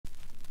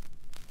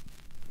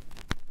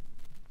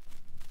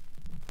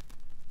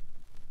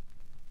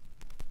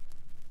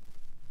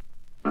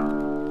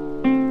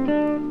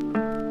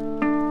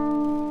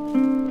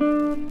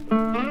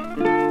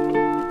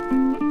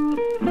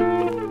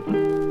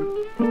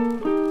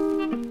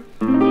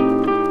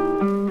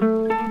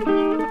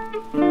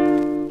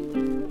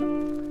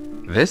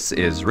This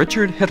is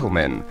Richard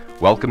Hittleman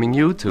welcoming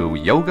you to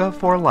Yoga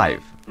for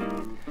Life.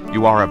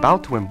 You are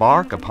about to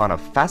embark upon a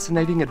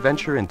fascinating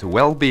adventure into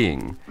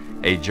well-being,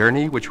 a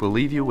journey which will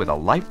leave you with a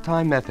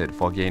lifetime method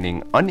for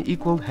gaining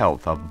unequaled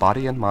health of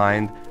body and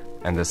mind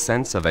and the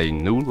sense of a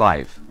new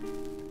life.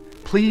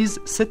 Please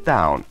sit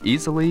down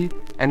easily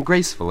and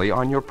gracefully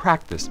on your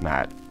practice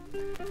mat.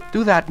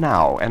 Do that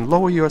now and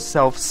lower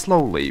yourself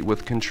slowly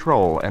with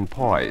control and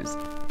poise.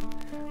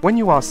 When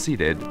you are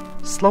seated,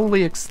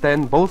 slowly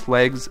extend both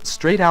legs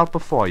straight out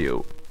before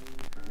you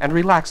and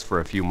relax for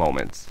a few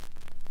moments.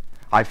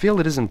 I feel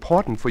it is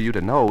important for you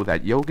to know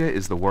that yoga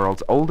is the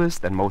world's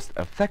oldest and most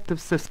effective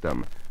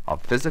system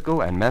of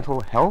physical and mental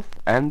health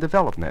and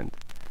development.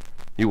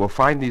 You will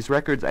find these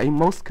records a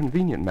most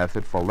convenient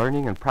method for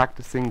learning and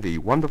practicing the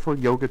wonderful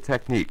yoga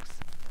techniques.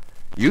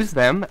 Use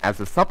them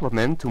as a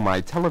supplement to my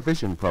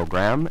television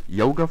program,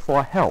 Yoga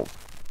for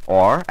Health,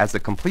 or as a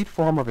complete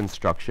form of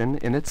instruction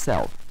in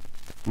itself.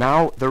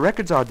 Now, the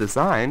records are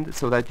designed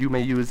so that you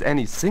may use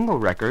any single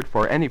record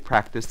for any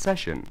practice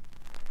session.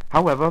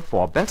 However,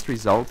 for best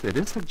results, it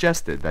is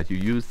suggested that you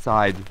use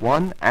sides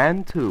 1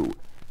 and 2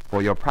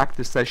 for your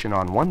practice session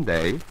on one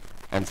day,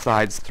 and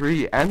sides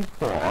 3 and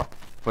 4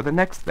 for the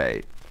next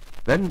day,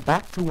 then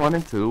back to 1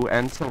 and 2,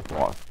 and so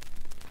forth.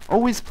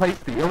 Always place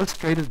the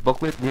illustrated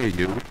booklet near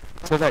you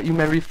so that you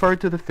may refer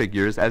to the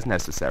figures as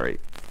necessary.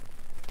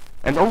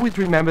 And always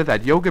remember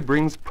that yoga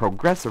brings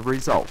progressive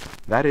results.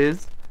 That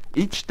is,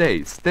 each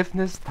day,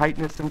 stiffness,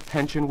 tightness, and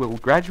tension will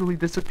gradually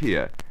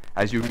disappear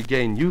as you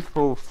regain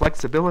youthful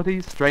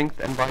flexibility, strength,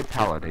 and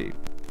vitality.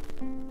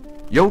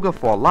 Yoga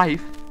for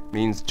Life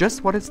means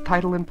just what its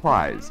title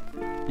implies.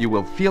 You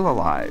will feel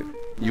alive.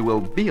 You will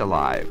be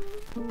alive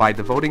by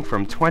devoting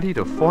from 20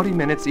 to 40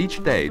 minutes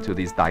each day to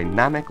these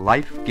dynamic,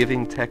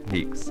 life-giving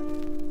techniques.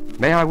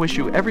 May I wish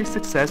you every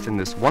success in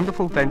this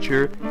wonderful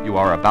venture you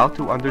are about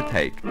to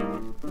undertake.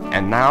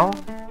 And now,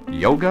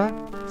 Yoga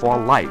for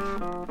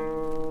Life.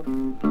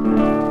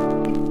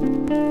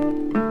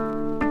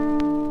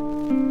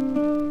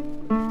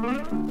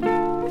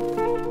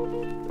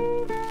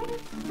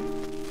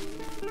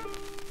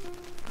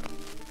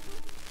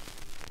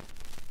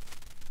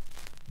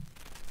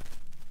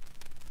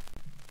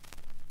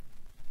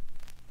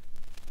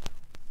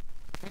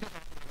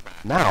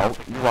 Now,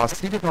 you are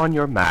seated on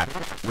your mat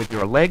with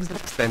your legs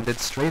extended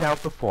straight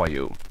out before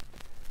you.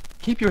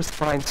 Keep your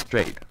spine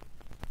straight.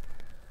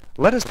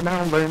 Let us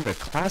now learn the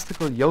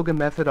classical yoga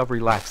method of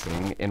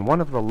relaxing in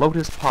one of the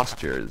Lotus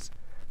postures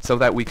so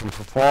that we can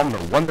perform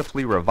the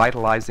wonderfully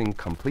revitalizing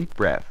complete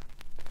breath.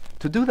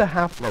 To do the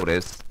half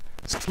lotus,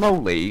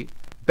 slowly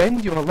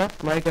bend your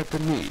left leg at the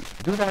knee.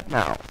 Do that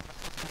now.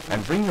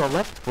 And bring your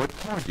left foot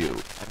toward you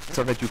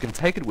so that you can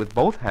take it with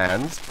both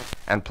hands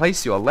and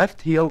place your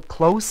left heel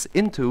close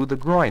into the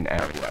groin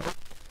area.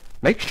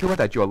 Make sure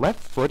that your left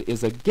foot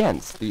is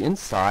against the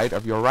inside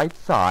of your right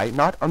thigh,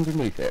 not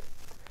underneath it.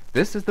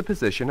 This is the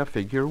position of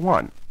figure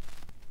 1.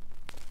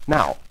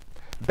 Now,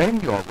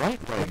 bend your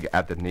right leg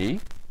at the knee,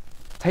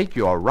 take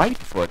your right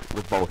foot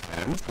with both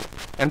hands,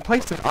 and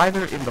place it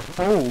either in the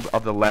fold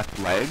of the left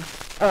leg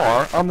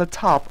or on the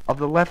top of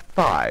the left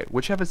thigh,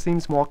 whichever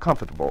seems more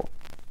comfortable.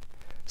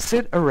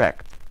 Sit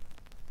erect.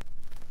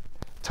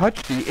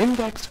 Touch the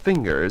index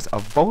fingers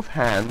of both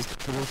hands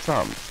to the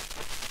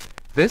thumbs.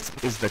 This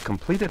is the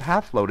completed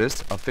half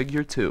lotus of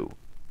figure 2.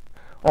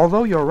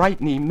 Although your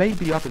right knee may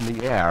be up in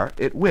the air,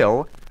 it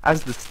will,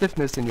 as the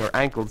stiffness in your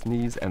ankles,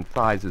 knees, and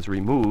thighs is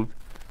removed,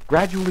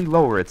 gradually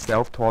lower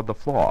itself toward the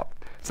floor,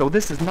 so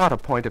this is not a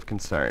point of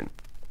concern.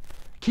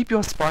 Keep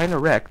your spine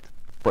erect,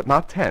 but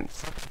not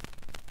tense.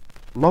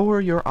 Lower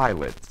your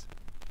eyelids.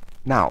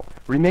 Now,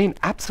 remain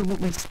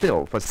absolutely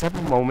still for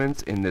several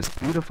moments in this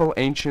beautiful,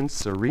 ancient,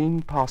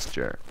 serene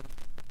posture.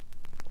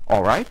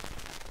 All right?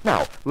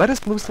 Now, let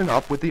us loosen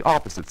up with the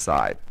opposite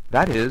side.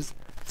 That is,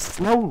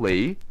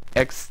 slowly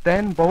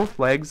extend both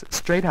legs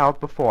straight out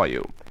before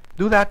you.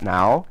 Do that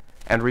now,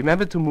 and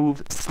remember to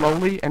move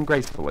slowly and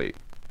gracefully.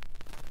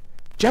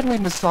 Gently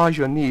massage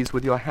your knees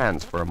with your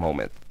hands for a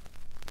moment.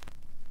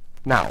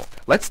 Now,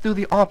 let's do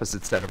the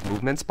opposite set of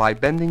movements by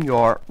bending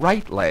your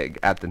right leg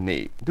at the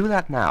knee. Do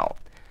that now.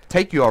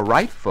 Take your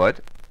right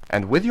foot,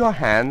 and with your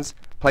hands,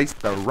 place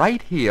the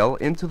right heel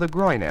into the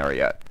groin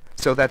area,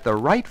 so that the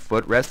right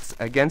foot rests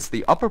against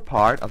the upper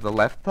part of the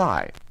left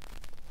thigh.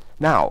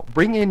 Now,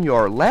 bring in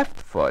your left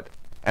foot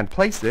and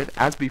place it,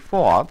 as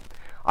before,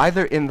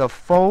 either in the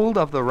fold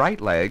of the right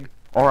leg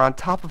or on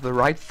top of the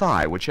right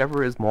thigh,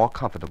 whichever is more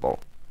comfortable.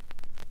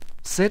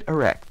 Sit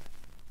erect.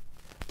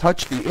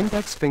 Touch the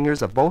index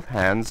fingers of both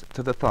hands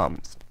to the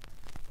thumbs.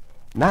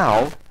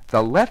 Now,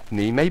 the left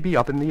knee may be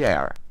up in the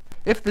air.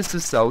 If this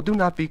is so, do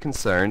not be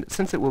concerned,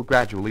 since it will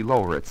gradually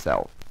lower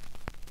itself.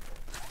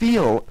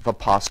 Feel the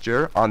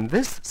posture on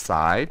this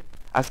side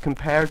as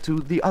compared to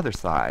the other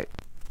side.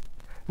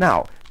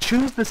 Now,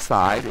 choose the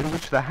side in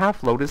which the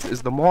half lotus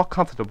is the more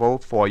comfortable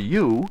for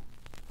you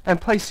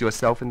and place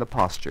yourself in the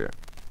posture.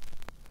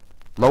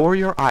 Lower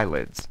your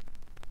eyelids.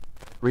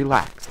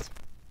 Relax.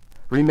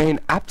 Remain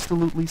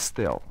absolutely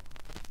still.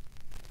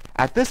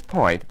 At this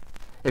point,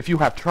 If you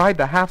have tried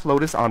the half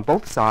lotus on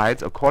both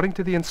sides according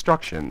to the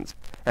instructions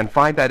and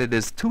find that it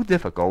is too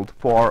difficult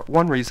for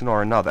one reason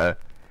or another,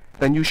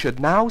 then you should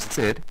now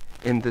sit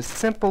in the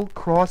simple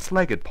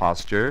cross-legged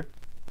posture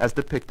as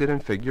depicted in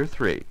figure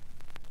 3.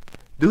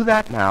 Do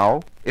that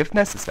now if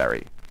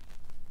necessary.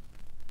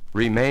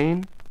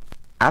 Remain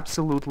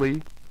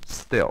absolutely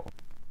still.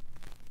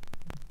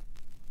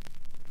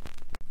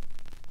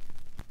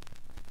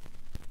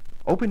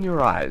 Open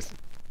your eyes.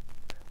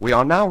 We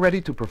are now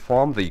ready to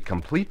perform the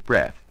complete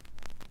breath.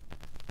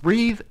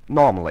 Breathe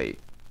normally.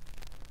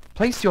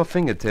 Place your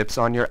fingertips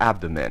on your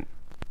abdomen.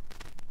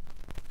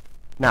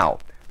 Now,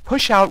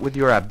 push out with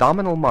your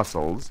abdominal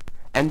muscles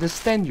and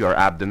distend your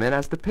abdomen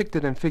as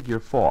depicted in figure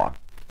 4.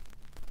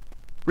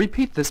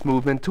 Repeat this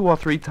movement 2 or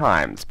 3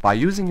 times by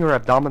using your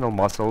abdominal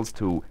muscles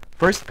to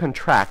first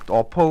contract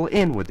or pull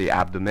in with the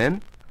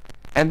abdomen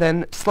and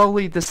then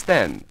slowly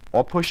distend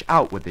or push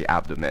out with the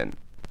abdomen.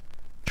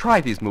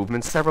 Try these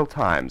movements several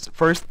times,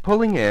 first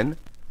pulling in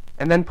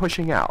and then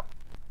pushing out.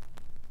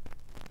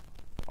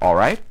 All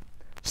right,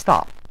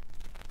 stop.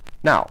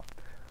 Now,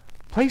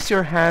 place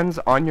your hands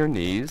on your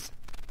knees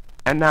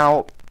and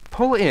now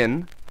pull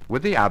in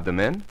with the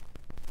abdomen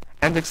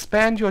and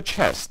expand your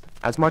chest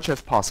as much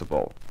as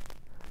possible.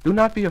 Do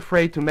not be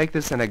afraid to make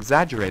this an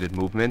exaggerated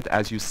movement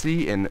as you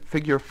see in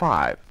figure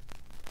 5,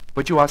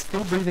 but you are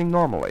still breathing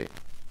normally.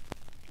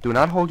 Do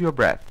not hold your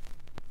breath.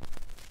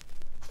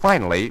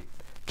 Finally,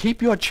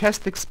 keep your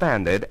chest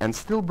expanded and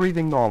still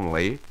breathing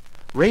normally.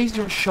 Raise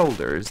your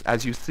shoulders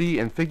as you see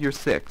in figure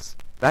 6,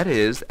 that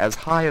is, as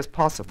high as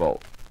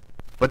possible.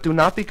 But do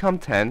not become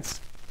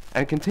tense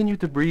and continue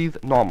to breathe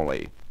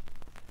normally.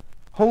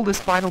 Hold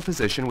this final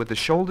position with the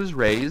shoulders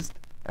raised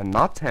and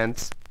not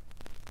tense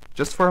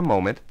just for a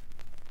moment.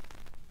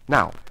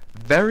 Now,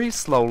 very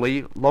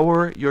slowly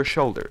lower your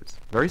shoulders,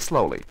 very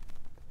slowly.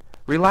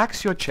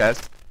 Relax your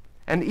chest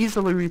and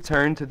easily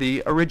return to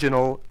the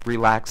original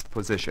relaxed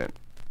position.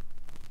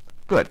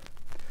 Good.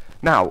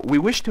 Now, we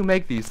wish to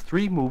make these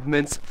 3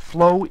 movements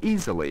flow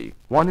easily,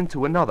 one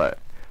into another,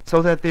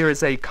 so that there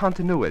is a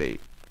continuity.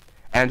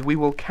 And we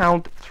will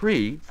count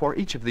 3 for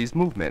each of these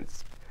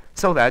movements,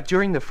 so that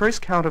during the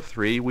first count of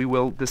 3 we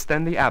will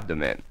distend the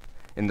abdomen.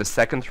 In the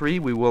second 3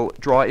 we will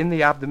draw in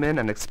the abdomen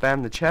and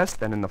expand the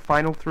chest, and in the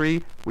final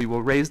 3 we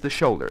will raise the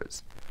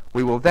shoulders.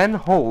 We will then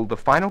hold the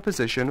final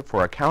position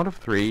for a count of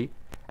 3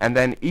 and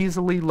then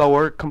easily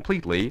lower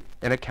completely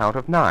in a count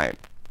of 9.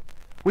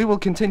 We will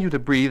continue to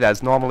breathe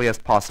as normally as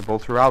possible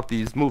throughout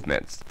these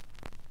movements.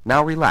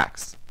 Now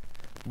relax.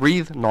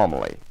 Breathe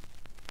normally.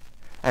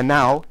 And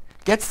now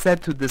get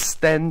set to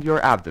distend your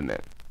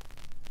abdomen.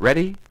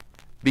 Ready?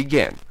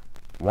 Begin.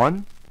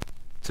 1,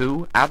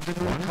 2,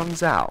 abdomen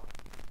comes out.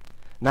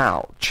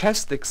 Now,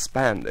 chest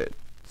expanded.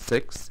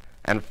 6,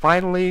 and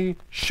finally,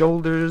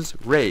 shoulders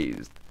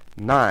raised.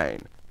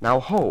 9. Now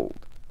hold.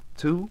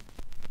 2,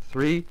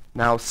 3.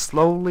 Now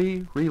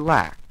slowly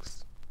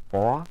relax.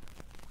 4,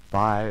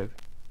 5,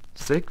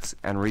 6,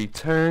 and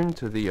return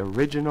to the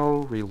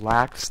original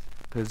relaxed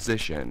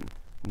position.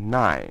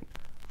 9.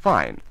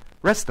 Fine.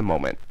 Rest a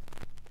moment.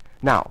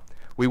 Now,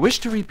 we wish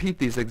to repeat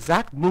these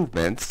exact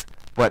movements,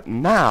 but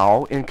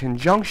now in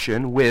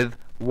conjunction with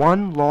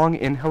one long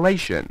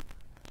inhalation,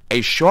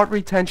 a short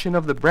retention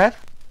of the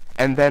breath,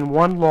 and then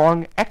one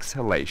long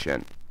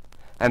exhalation.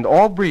 And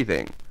all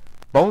breathing,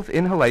 both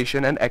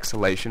inhalation and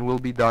exhalation, will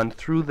be done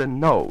through the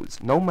nose,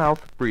 no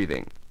mouth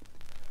breathing.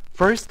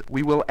 First,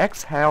 we will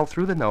exhale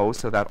through the nose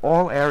so that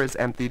all air is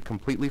emptied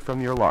completely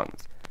from your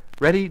lungs.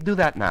 Ready? Do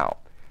that now.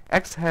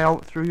 Exhale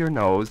through your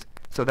nose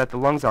so that the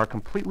lungs are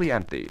completely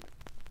emptied.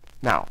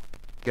 Now,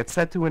 get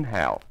set to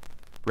inhale.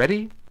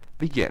 Ready?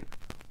 Begin.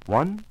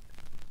 1,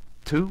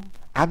 2,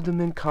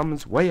 abdomen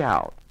comes way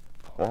out.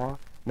 4,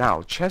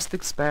 now chest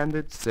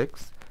expanded.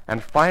 6,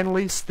 and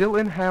finally, still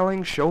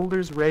inhaling,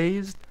 shoulders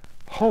raised.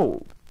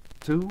 Hold.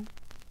 2,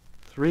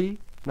 3,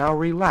 now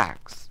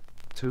relax.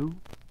 2,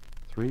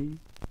 3,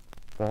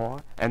 4,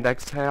 and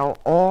exhale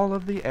all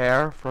of the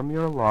air from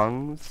your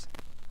lungs.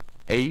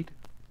 8,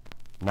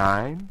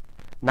 9.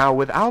 Now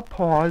without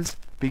pause,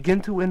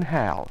 begin to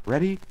inhale.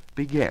 Ready?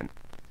 Begin.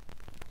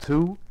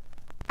 2,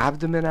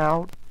 abdomen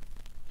out,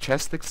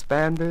 chest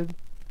expanded.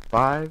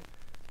 5,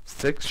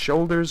 6,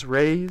 shoulders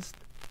raised.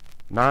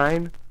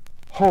 9,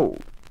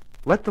 hold.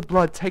 Let the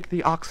blood take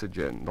the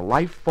oxygen, the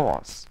life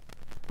force.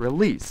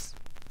 Release.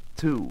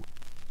 2,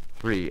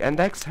 3, and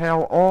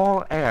exhale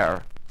all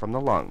air from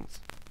the lungs.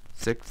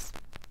 6,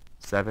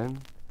 7.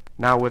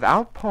 Now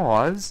without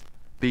pause,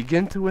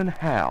 begin to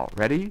inhale.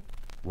 Ready?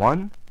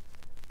 1,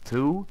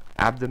 2,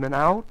 abdomen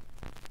out,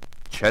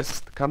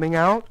 chest coming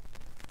out,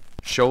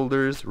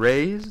 shoulders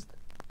raised.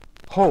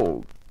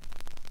 Hold.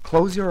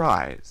 Close your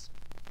eyes.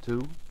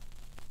 2,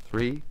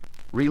 3,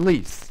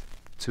 release.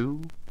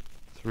 2,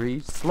 3,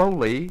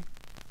 slowly.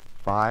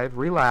 5,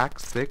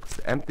 relax.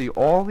 6, empty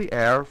all the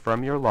air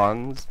from your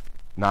lungs.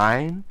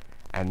 9,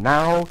 and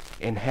now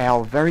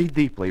inhale very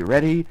deeply.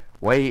 Ready?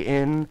 Way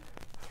in.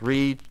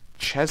 3,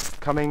 chest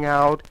coming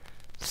out.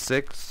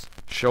 6,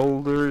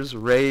 shoulders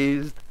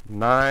raised.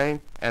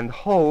 9, and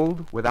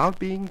hold without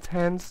being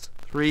tense.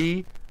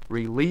 3,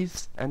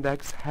 release and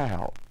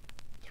exhale.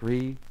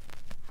 3,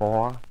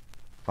 4,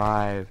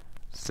 5,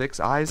 6,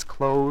 eyes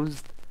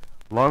closed,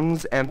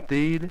 lungs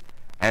emptied,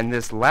 and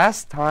this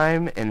last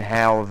time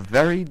inhale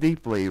very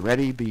deeply.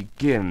 Ready,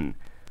 begin.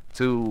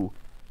 2,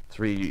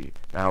 3,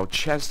 now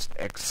chest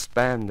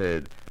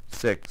expanded.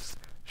 6,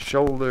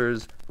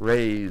 shoulders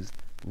raised.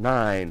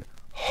 9,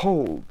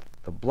 hold.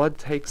 The blood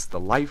takes the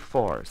life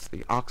force,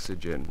 the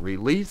oxygen.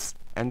 Release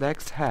and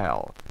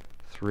exhale.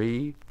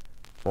 3,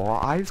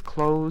 4, eyes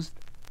closed.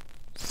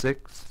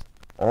 6,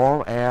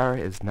 all air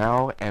is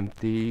now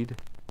emptied.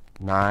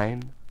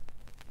 9,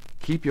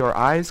 keep your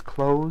eyes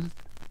closed.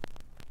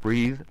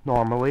 Breathe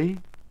normally.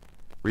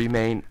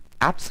 Remain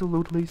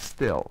absolutely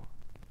still.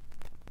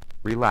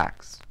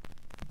 Relax.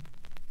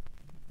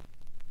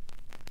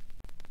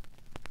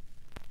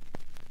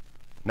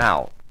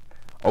 Now,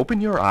 open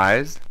your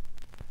eyes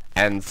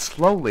and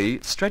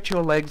slowly stretch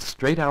your legs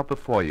straight out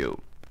before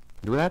you.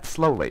 Do that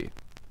slowly.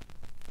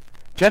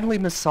 Gently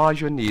massage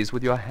your knees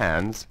with your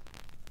hands.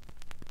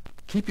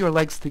 Keep your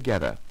legs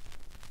together.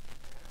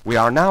 We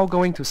are now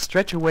going to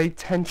stretch away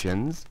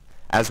tensions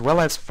as well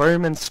as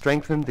firm and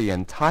strengthen the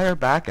entire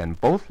back and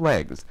both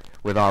legs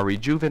with our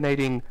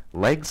rejuvenating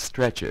leg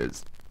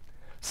stretches.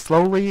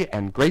 Slowly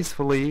and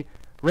gracefully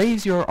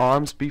raise your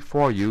arms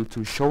before you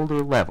to shoulder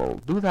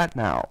level. Do that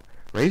now.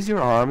 Raise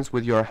your arms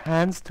with your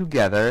hands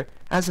together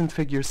as in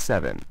figure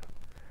 7.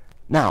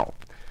 Now,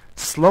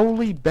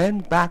 slowly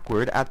bend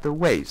backward at the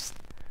waist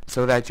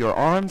so that your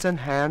arms and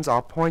hands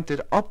are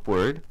pointed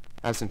upward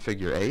as in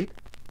figure 8.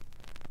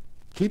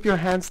 Keep your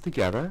hands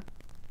together.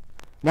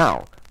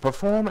 Now,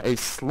 perform a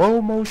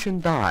slow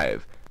motion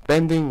dive,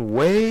 bending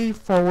way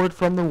forward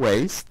from the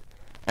waist,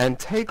 and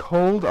take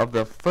hold of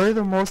the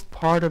furthermost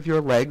part of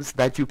your legs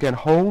that you can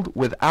hold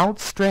without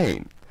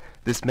strain.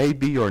 This may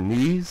be your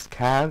knees,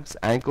 calves,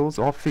 ankles,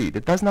 or feet.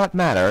 It does not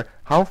matter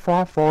how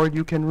far forward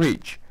you can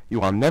reach.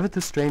 You are never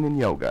to strain in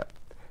yoga.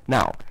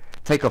 Now,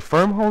 take a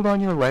firm hold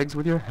on your legs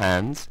with your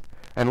hands,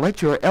 and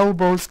let your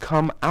elbows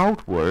come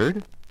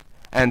outward,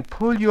 and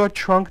pull your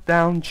trunk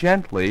down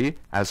gently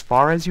as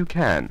far as you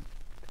can.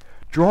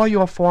 Draw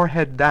your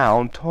forehead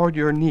down toward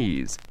your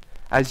knees,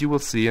 as you will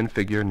see in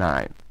figure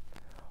 9.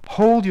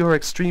 Hold your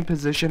extreme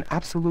position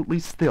absolutely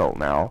still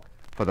now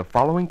for the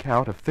following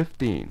count of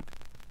 15.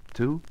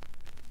 2,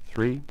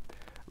 3.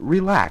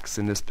 Relax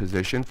in this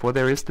position, for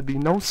there is to be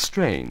no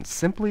strain,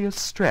 simply a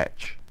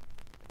stretch.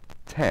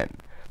 10.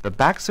 The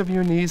backs of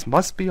your knees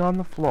must be on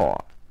the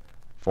floor.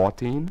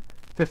 14,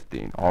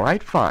 15. All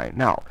right, fine.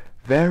 Now,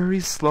 very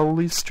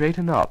slowly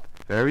straighten up.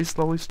 Very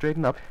slowly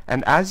straighten up.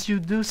 And as you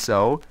do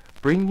so,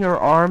 bring your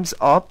arms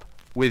up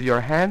with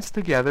your hands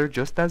together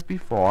just as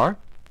before.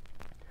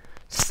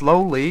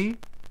 Slowly,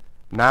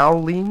 now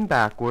lean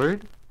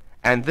backward,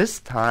 and this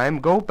time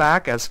go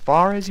back as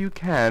far as you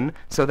can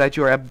so that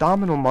your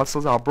abdominal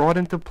muscles are brought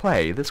into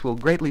play. This will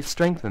greatly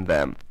strengthen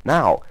them.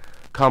 Now,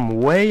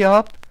 come way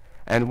up,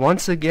 and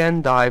once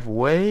again dive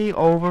way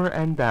over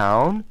and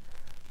down,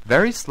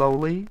 very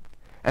slowly,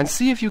 and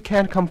see if you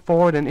can come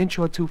forward an inch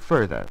or two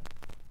further.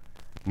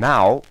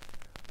 Now,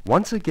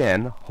 once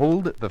again,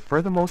 hold the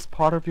furthermost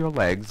part of your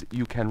legs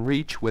you can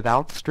reach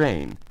without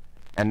strain,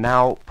 and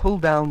now pull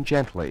down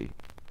gently.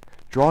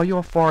 Draw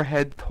your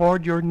forehead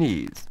toward your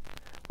knees.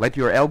 Let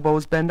your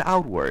elbows bend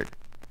outward,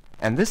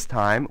 and this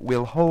time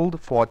we'll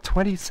hold for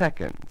 20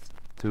 seconds.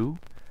 2,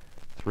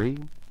 3,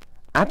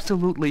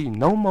 absolutely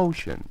no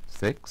motion.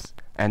 6,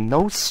 and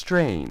no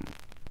strain.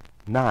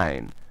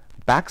 9,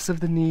 backs of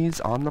the knees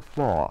on the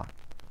floor.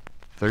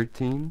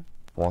 13,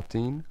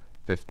 14,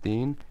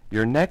 15,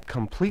 your neck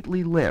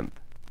completely limp.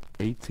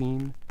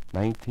 18,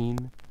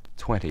 19,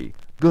 20.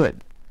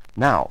 Good.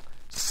 Now,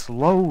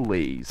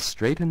 slowly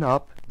straighten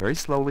up, very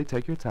slowly,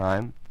 take your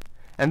time,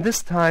 and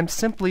this time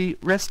simply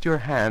rest your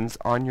hands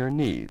on your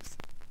knees.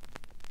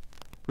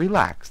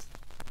 Relax.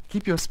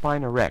 Keep your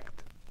spine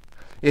erect.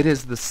 It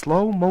is the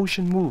slow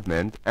motion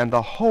movement and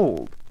the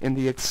hold in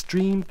the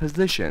extreme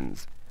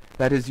positions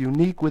that is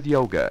unique with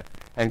yoga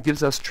and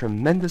gives us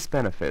tremendous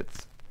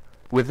benefits.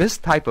 With this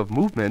type of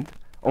movement,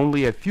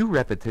 only a few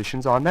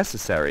repetitions are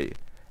necessary,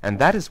 and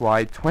that is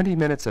why 20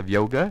 minutes of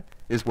yoga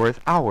is worth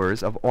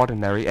hours of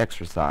ordinary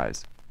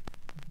exercise.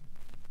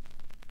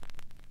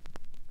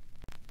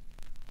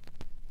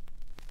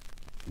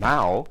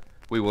 Now,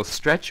 we will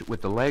stretch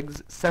with the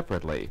legs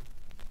separately.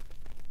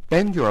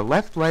 Bend your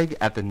left leg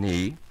at the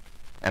knee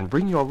and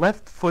bring your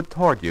left foot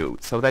toward you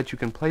so that you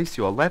can place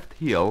your left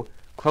heel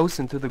close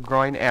into the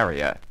groin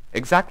area,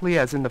 exactly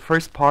as in the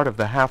first part of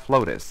the half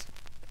lotus.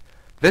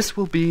 This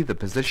will be the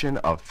position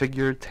of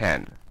figure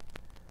 10.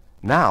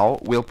 Now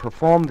we'll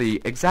perform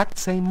the exact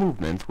same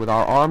movement with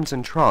our arms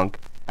and trunk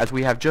as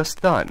we have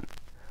just done,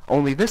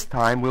 only this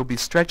time we'll be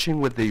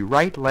stretching with the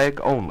right leg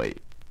only.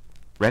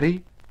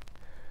 Ready?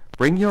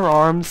 Bring your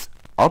arms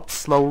up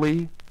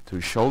slowly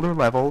to shoulder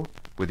level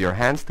with your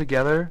hands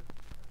together.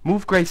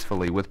 Move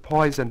gracefully with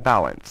poise and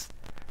balance.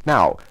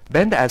 Now,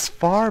 bend as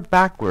far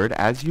backward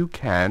as you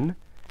can,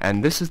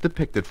 and this is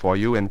depicted for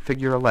you in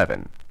figure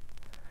 11.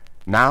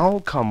 Now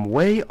come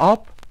way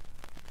up,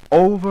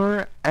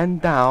 over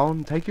and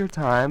down, take your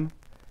time,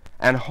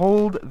 and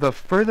hold the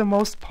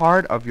furthermost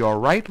part of your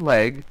right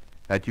leg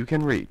that you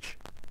can reach.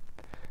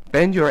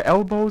 Bend your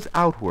elbows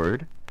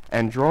outward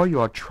and draw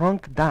your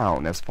trunk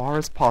down as far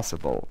as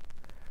possible.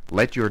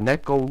 Let your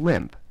neck go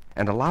limp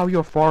and allow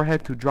your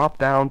forehead to drop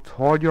down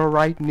toward your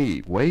right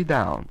knee, way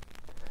down.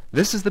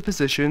 This is the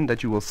position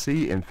that you will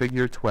see in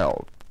figure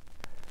 12.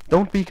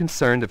 Don't be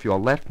concerned if your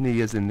left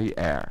knee is in the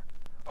air.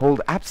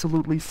 Hold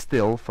absolutely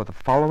still for the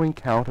following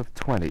count of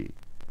 20.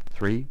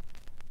 3,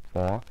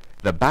 4.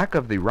 The back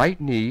of the right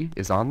knee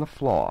is on the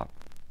floor.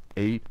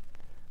 8,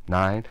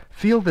 9.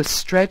 Feel the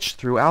stretch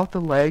throughout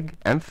the leg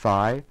and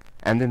thigh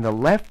and in the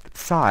left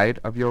side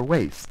of your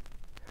waist.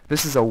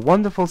 This is a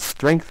wonderful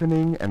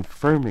strengthening and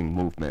firming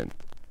movement.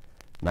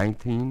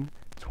 19,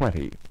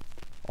 20.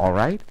 All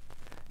right?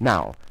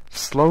 Now,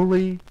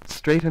 slowly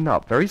straighten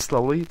up. Very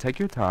slowly. Take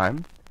your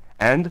time.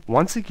 And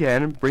once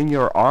again, bring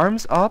your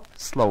arms up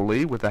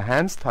slowly with the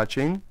hands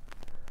touching.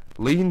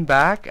 Lean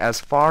back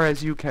as far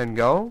as you can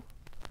go.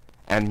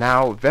 And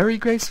now, very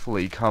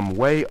gracefully, come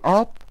way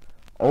up,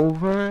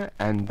 over,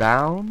 and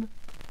down.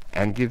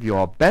 And give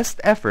your best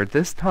effort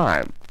this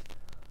time.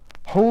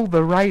 Hold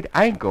the right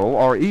ankle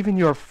or even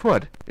your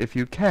foot if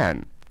you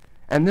can.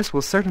 And this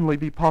will certainly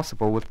be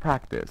possible with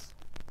practice.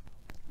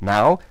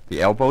 Now,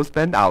 the elbows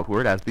bend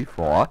outward as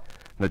before,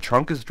 the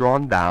trunk is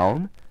drawn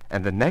down,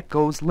 and the neck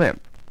goes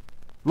limp.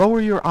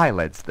 Lower your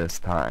eyelids this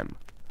time.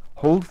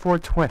 Hold for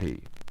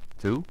 20.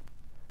 2,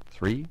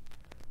 3,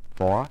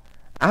 4.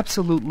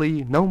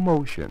 Absolutely no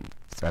motion.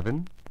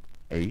 7,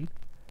 8,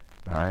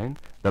 9.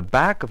 The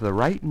back of the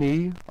right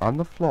knee on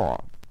the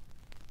floor.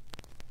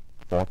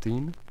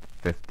 14,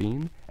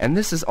 15. And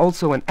this is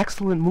also an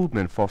excellent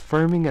movement for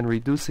firming and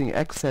reducing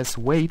excess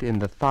weight in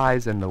the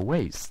thighs and the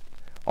waist.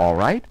 All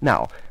right,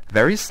 now,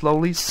 very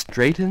slowly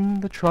straighten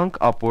the trunk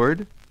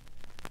upward.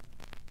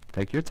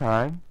 Take your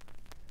time.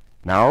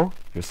 Now,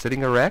 you're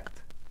sitting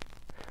erect.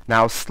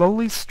 Now,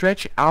 slowly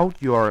stretch out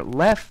your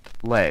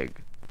left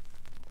leg.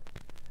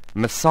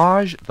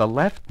 Massage the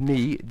left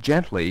knee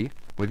gently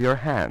with your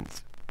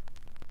hands.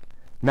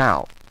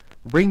 Now,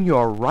 bring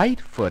your right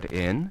foot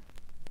in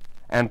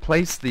and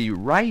place the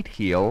right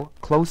heel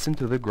close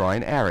into the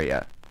groin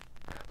area.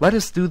 Let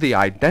us do the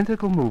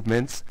identical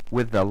movements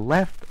with the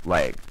left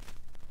leg.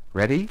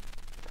 Ready?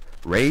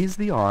 Raise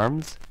the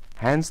arms,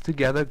 hands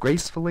together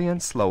gracefully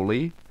and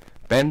slowly.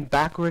 Bend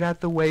backward at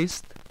the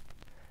waist.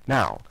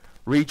 Now,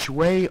 reach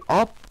way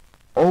up,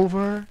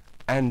 over,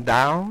 and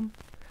down,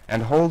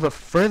 and hold the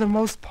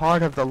furthermost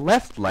part of the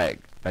left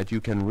leg that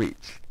you can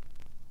reach.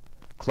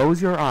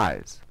 Close your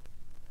eyes.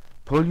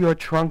 Pull your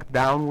trunk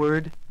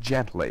downward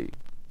gently,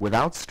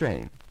 without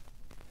strain.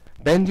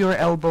 Bend your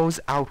elbows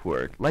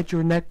outward. Let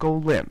your neck go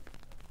limp.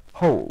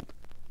 Hold.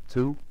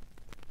 2,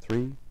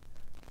 3,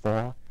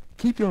 4.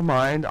 Keep your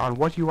mind on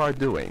what you are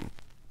doing.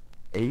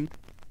 8,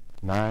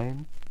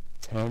 9,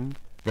 10.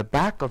 The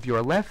back of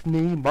your left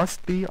knee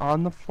must be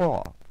on the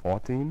floor.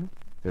 14,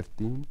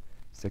 15,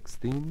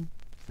 16,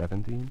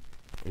 17,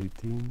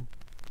 18,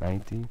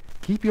 19.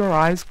 Keep your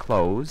eyes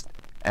closed,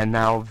 and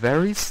now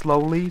very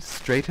slowly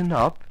straighten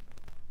up.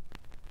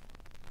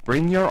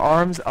 Bring your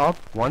arms up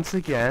once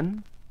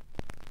again,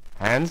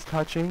 hands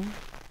touching.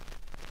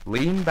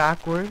 Lean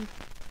backward.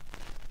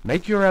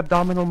 Make your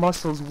abdominal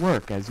muscles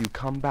work as you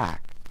come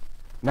back.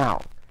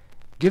 Now,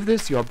 give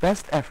this your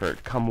best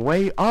effort. Come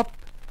way up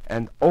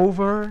and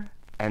over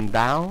and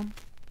down.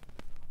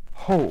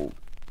 Hold.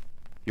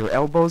 Your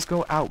elbows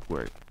go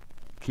outward.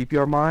 Keep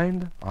your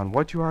mind on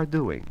what you are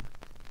doing.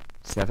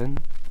 7,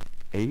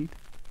 8,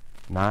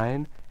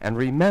 9, and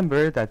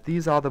remember that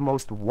these are the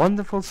most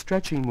wonderful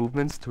stretching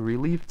movements to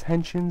relieve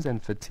tensions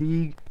and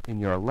fatigue in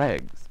your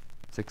legs.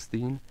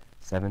 16,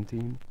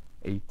 17,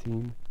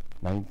 18,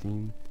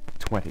 19,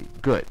 20.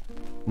 Good.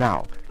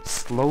 Now,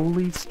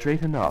 slowly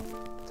straighten up.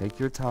 Take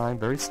your time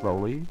very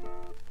slowly.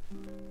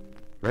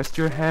 Rest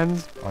your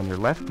hands on your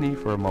left knee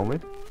for a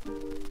moment.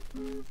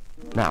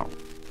 Now,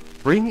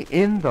 bring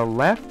in the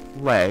left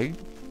leg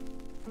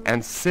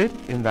and sit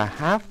in the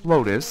half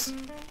lotus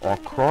or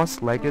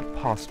cross-legged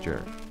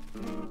posture.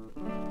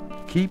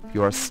 Keep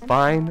your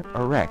spine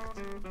erect.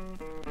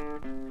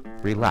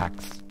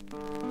 Relax.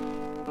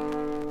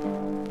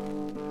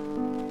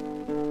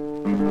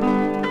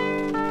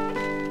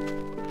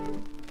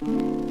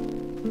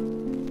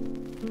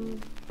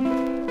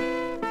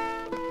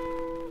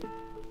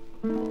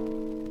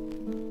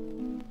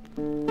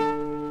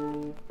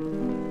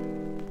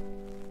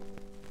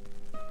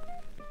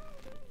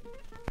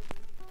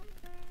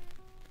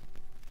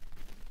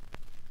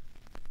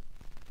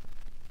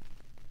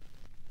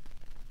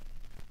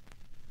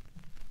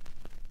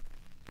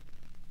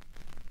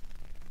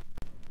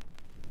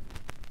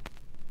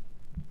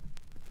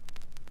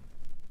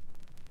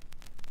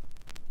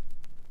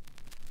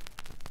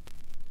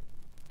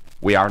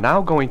 We are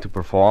now going to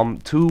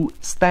perform 2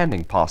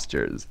 standing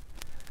postures.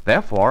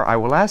 Therefore, I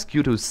will ask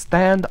you to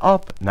stand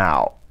up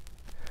now.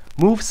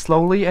 Move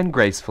slowly and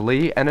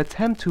gracefully and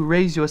attempt to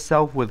raise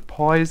yourself with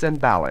poise and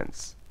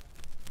balance.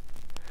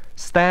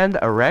 stand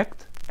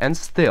erect and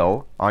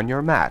still on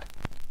your mat.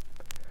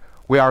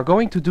 We are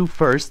going to do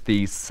first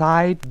the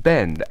side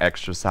bend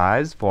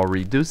exercise for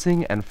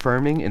reducing and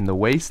firming in the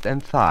waist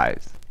and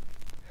thighs.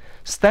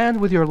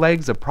 Stand with your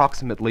legs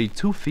approximately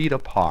 2 feet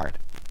apart.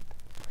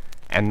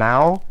 And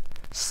now,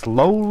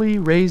 slowly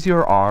raise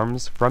your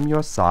arms from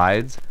your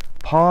sides,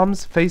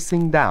 palms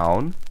facing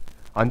down,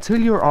 until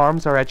your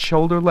arms are at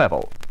shoulder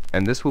level,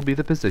 and this will be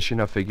the position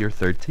of figure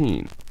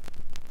 13.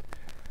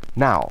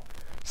 Now,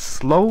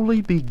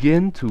 slowly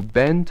begin to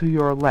bend to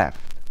your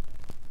left.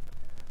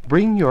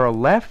 Bring your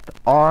left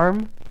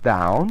arm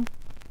down,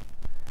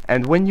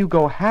 and when you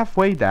go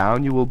halfway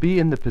down, you will be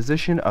in the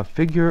position of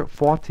figure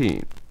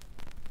 14.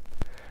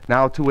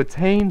 Now, to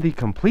attain the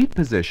complete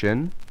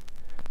position,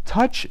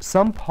 touch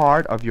some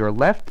part of your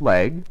left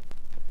leg,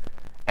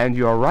 and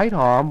your right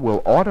arm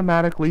will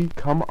automatically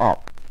come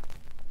up.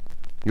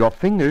 Your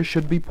fingers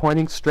should be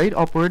pointing straight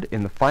upward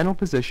in the final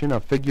position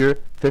of figure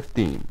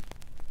 15.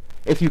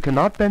 If you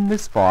cannot bend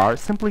this far,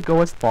 simply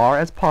go as far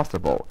as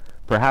possible,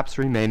 perhaps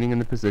remaining in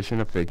the position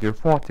of figure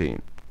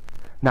 14.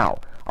 Now,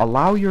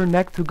 allow your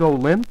neck to go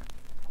limp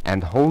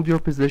and hold your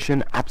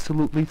position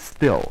absolutely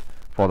still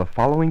for the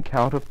following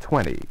count of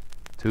 20.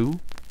 2,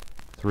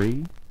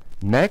 3,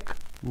 neck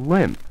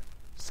limp.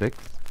 6,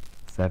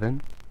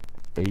 7,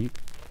 8.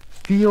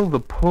 Feel the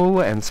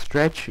pull and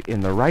stretch in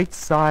the right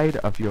side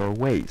of your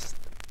waist.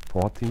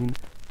 14,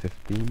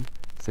 15,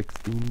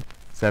 16,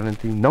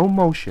 17. No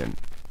motion.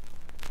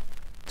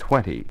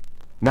 20.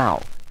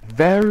 Now,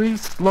 very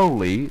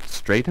slowly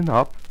straighten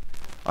up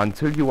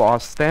until you are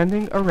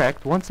standing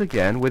erect once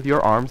again with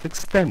your arms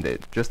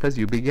extended, just as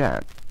you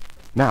began.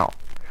 Now,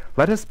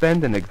 let us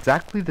bend in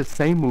exactly the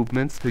same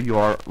movements to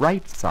your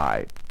right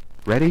side.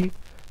 Ready?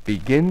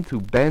 Begin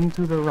to bend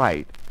to the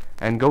right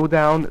and go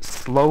down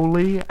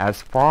slowly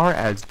as far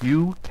as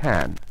you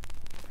can.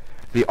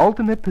 The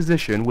ultimate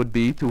position would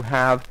be to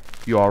have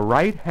your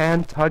right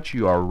hand touch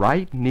your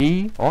right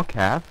knee or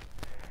calf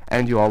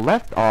and your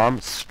left arm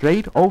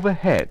straight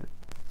overhead.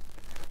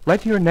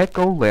 Let your neck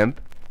go limp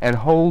and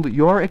hold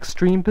your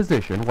extreme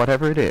position,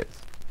 whatever it is.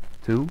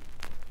 2,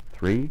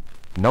 3,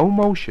 no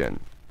motion.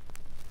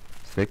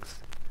 6,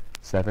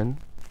 7,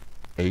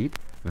 8.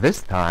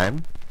 This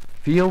time,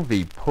 feel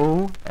the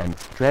pull and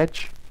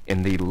stretch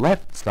in the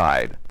left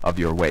side of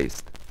your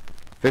waist.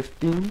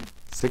 15,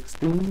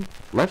 16,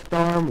 left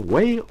arm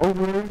way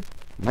over.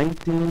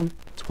 19,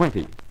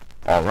 20.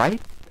 All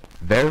right?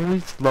 Very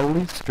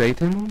slowly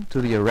straighten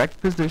to the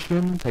erect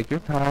position. Take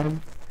your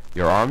time.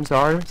 Your arms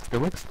are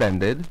still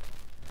extended.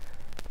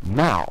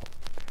 Now,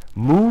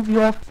 move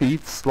your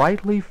feet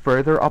slightly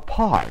further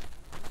apart.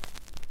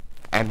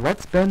 And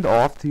let's bend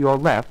off to your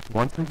left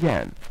once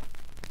again.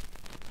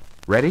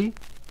 Ready?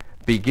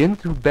 Begin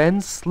to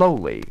bend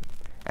slowly,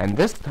 and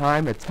this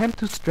time attempt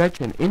to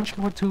stretch an inch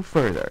or two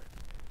further.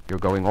 You're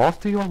going off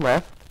to your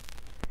left.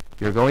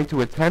 You're going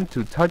to attempt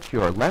to touch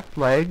your left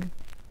leg.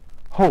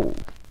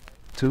 Hold.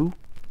 2,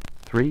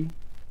 3,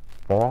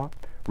 4.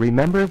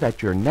 Remember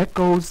that your neck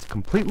goes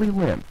completely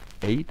limp.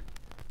 8,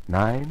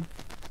 9,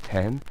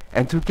 10.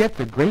 And to get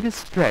the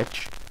greatest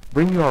stretch,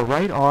 bring your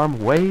right arm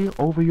way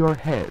over your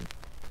head.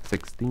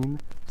 16,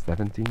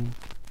 17,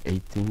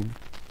 18,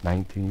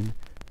 19,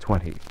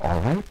 20.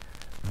 All right?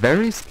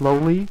 Very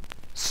slowly,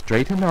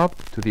 straighten up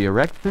to the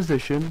erect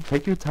position.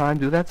 Take your time,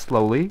 do that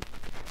slowly.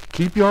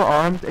 Keep your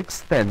arms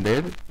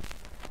extended.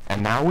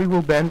 And now we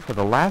will bend for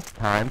the last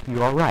time to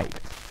your right.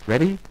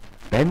 Ready?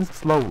 Bend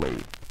slowly.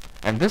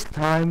 And this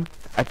time,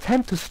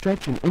 attempt to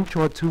stretch an inch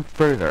or two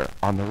further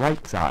on the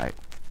right side.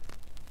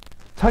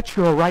 Touch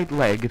your right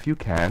leg if you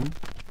can.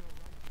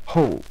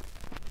 Hold.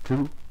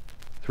 2,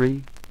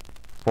 3,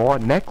 4.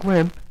 Neck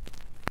limp.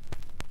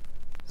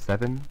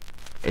 7,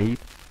 8,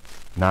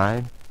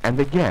 9. And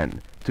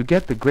again, to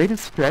get the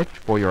greatest stretch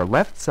for your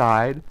left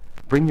side,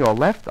 bring your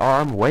left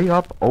arm way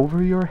up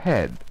over your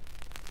head.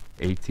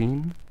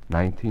 18,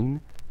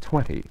 19,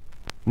 20.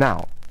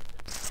 Now,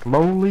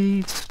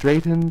 slowly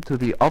straighten to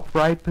the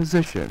upright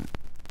position.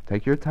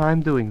 Take your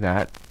time doing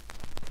that.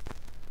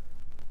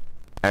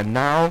 And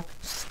now,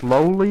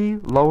 slowly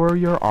lower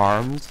your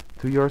arms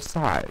to your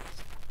sides.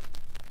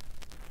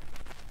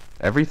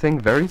 Everything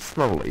very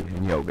slowly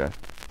in yoga.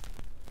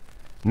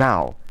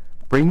 Now,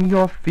 bring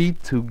your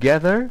feet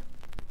together,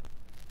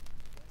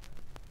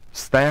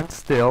 stand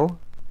still,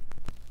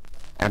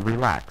 and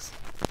relax.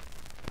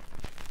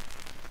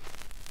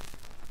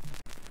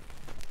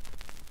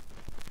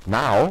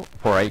 Now,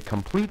 for a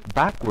complete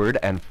backward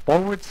and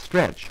forward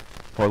stretch,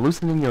 for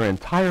loosening your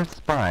entire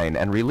spine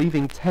and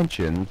relieving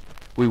tension,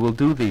 we will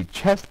do the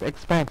chest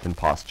expansion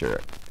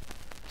posture.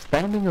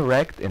 Standing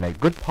erect in a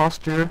good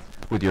posture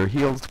with your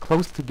heels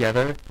close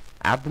together,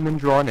 abdomen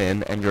drawn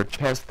in, and your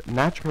chest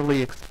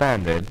naturally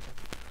expanded,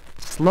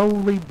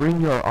 slowly bring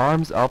your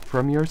arms up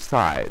from your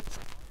sides.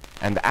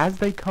 And as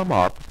they come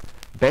up,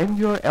 bend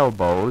your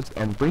elbows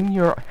and bring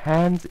your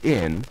hands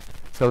in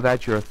so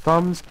that your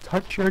thumbs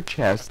touch your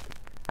chest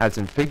as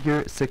in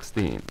figure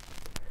 16.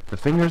 The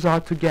fingers are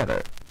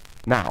together.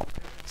 Now,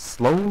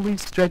 slowly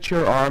stretch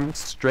your arms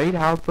straight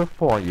out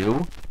before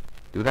you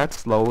Do that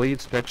slowly,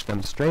 stretch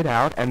them straight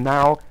out, and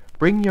now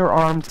bring your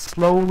arms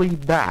slowly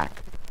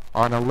back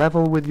on a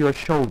level with your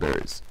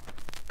shoulders.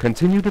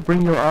 Continue to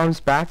bring your arms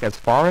back as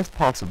far as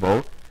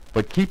possible,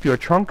 but keep your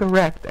trunk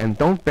erect and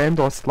don't bend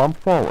or slump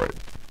forward.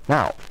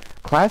 Now,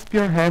 clasp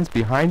your hands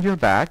behind your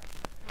back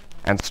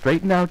and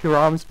straighten out your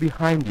arms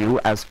behind you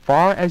as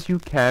far as you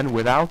can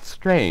without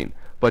strain,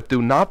 but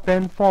do not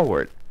bend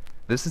forward.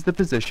 This is the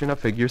position of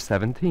figure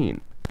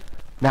 17.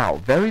 Now,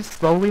 very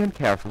slowly and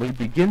carefully,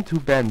 begin to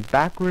bend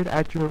backward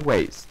at your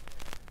waist.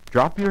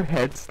 Drop your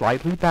head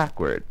slightly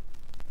backward,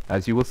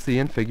 as you will see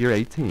in figure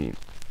 18.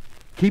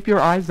 Keep your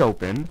eyes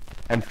open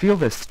and feel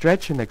the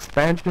stretch and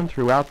expansion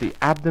throughout the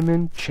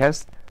abdomen,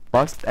 chest,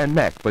 bust, and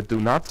neck, but do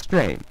not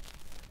strain.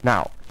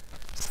 Now,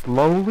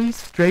 slowly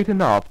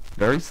straighten up,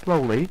 very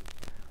slowly,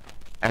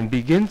 and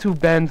begin to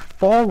bend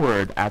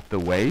forward at the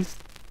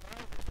waist,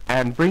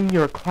 and bring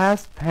your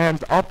clasped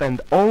hands up and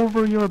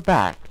over your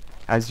back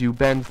as you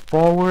bend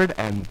forward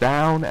and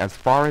down as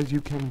far as you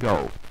can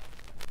go.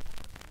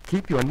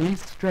 Keep your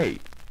knees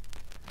straight.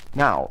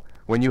 Now,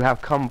 when you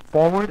have come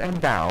forward and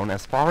down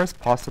as far as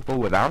possible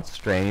without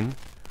strain,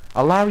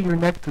 allow your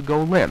neck to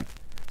go limp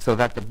so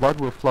that the blood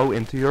will flow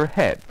into your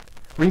head.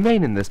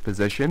 Remain in this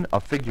position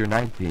of figure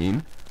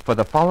 19 for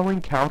the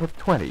following count of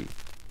 20.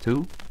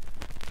 2,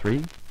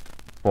 3,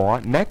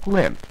 4, neck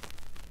limp.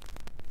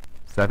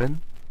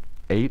 7,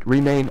 8,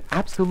 remain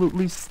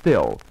absolutely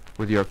still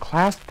with your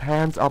clasped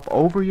hands up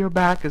over your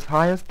back as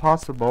high as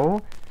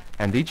possible,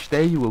 and each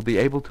day you will be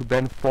able to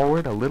bend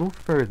forward a little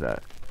further.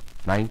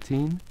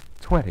 19,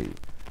 20.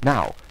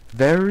 Now,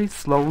 very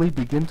slowly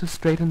begin to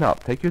straighten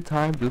up. Take your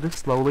time, do this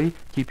slowly.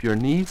 Keep your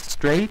knees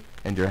straight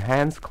and your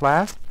hands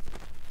clasped.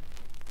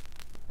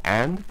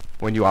 And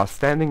when you are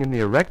standing in the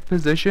erect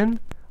position,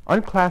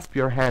 unclasp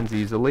your hands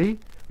easily.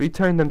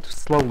 Return them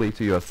slowly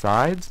to your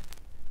sides.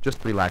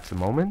 Just relax a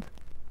moment.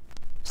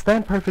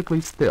 Stand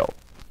perfectly still.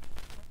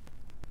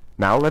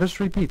 Now let us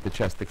repeat the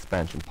chest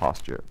expansion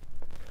posture.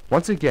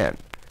 Once again,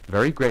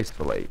 very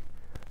gracefully,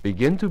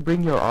 begin to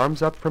bring your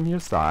arms up from your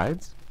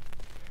sides.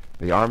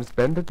 The arms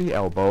bend at the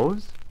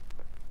elbows.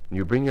 And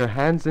you bring your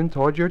hands in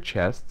toward your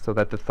chest so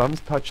that the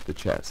thumbs touch the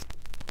chest.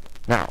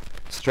 Now,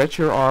 stretch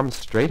your arms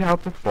straight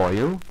out before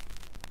you.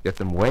 Get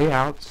them way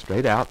out,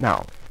 straight out.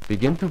 Now,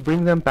 begin to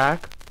bring them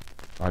back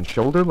on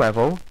shoulder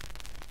level.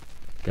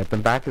 Get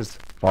them back as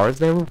far as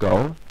they will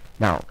go.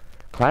 Now,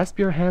 clasp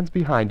your hands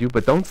behind you,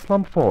 but don't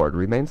slump forward.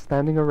 Remain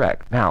standing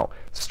erect. Now,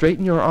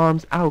 straighten your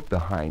arms out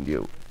behind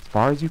you as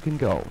far as you can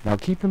go. Now,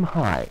 keep them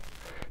high.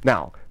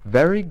 Now,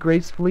 very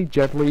gracefully,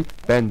 gently,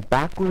 bend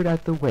backward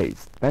at the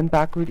waist. Bend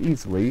backward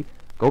easily.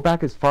 Go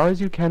back as far as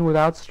you can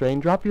without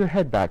strain. Drop your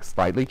head back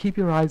slightly. Keep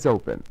your eyes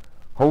open.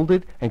 Hold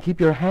it and keep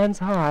your hands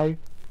high.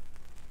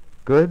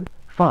 Good.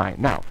 Fine.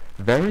 Now,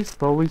 very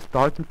slowly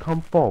start to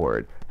come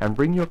forward and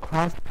bring your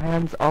clasped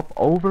hands up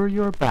over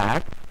your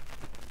back.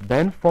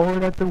 Bend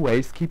forward at the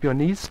waist. Keep your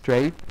knees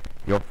straight.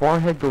 Your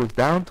forehead goes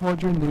down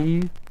toward your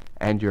knee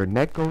and your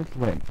neck goes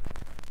limp.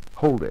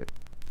 Hold it.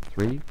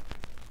 3,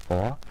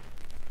 4,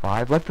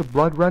 5. Let the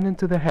blood run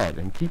into the head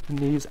and keep the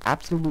knees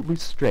absolutely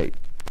straight.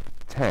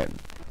 10.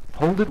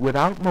 Hold it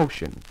without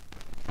motion.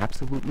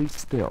 Absolutely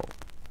still.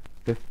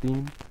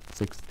 15,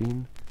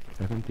 16,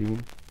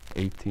 17,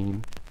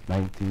 18,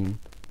 19,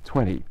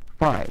 20.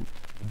 Fine.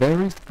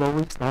 Very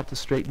slowly start to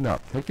straighten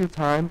up. Take your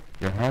time.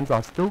 Your hands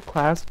are still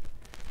clasped.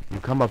 You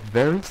come up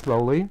very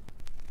slowly.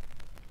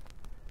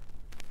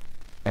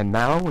 And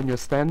now, when you're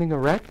standing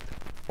erect,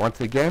 once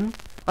again,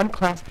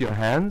 unclasp your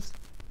hands.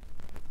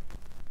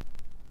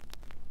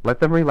 Let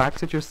them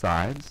relax at your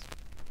sides.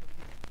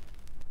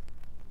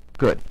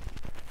 Good.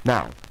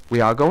 Now,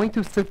 we are going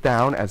to sit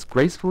down as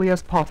gracefully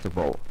as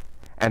possible.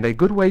 And a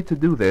good way to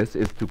do this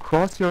is to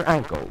cross your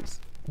ankles.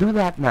 Do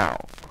that now.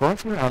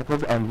 Cross your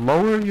ankles and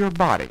lower your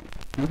body.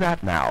 Do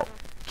that now.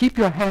 Keep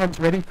your hands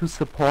ready to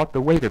support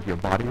the weight of your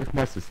body if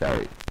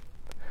necessary.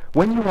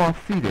 When you are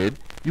seated,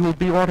 you will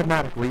be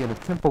automatically in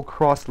a simple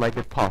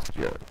cross-legged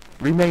posture.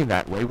 Remain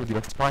that way with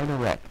your spine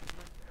erect.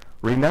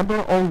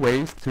 Remember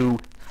always to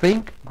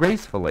think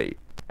gracefully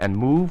and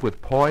move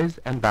with poise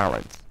and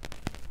balance.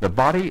 The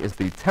body is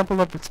the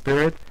temple of the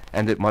spirit,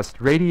 and it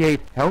must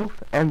radiate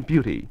health and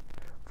beauty,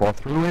 for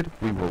through it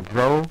we will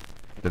grow,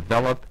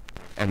 develop,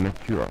 and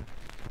mature.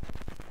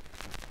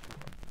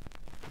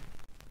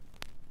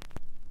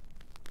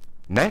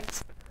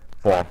 Next,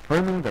 for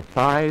firming the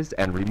thighs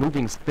and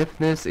removing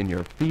stiffness in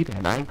your feet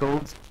and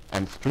ankles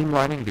and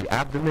streamlining the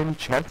abdomen,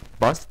 chest,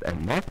 bust,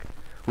 and neck,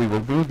 we will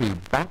do the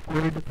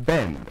backward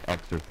bend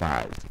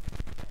exercise.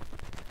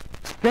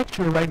 Stretch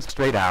your legs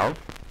straight out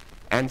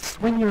and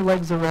swing your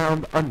legs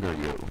around under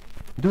you.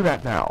 Do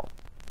that now.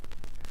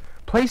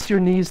 Place your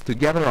knees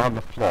together on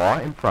the floor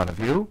in front of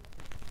you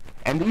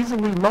and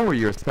easily lower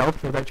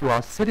yourself so that you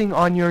are sitting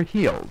on your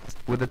heels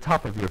with the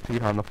top of your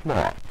feet on the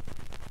floor.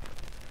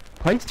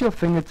 Place your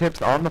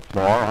fingertips on the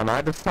floor on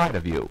either side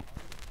of you.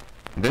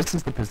 This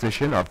is the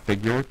position of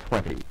figure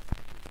 20.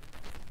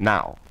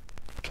 Now,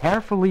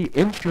 carefully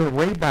inch your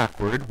way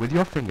backward with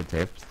your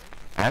fingertips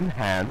and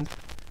hands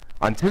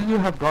until you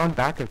have gone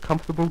back a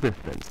comfortable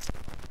distance.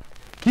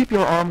 Keep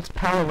your arms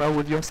parallel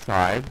with your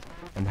sides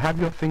and have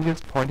your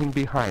fingers pointing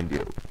behind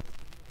you.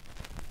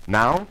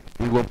 Now,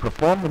 we will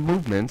perform the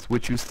movements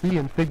which you see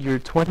in figure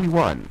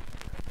 21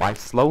 by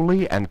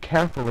slowly and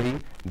carefully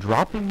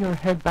dropping your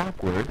head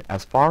backward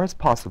as far as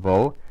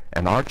possible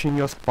and arching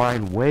your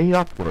spine way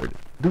upward.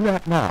 Do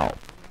that now.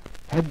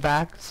 Head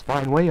back,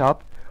 spine way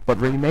up, but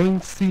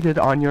remain seated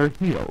on your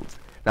heels.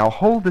 Now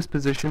hold this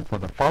position for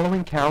the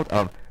following count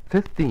of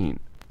 15.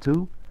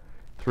 2,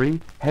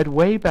 3, head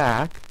way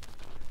back.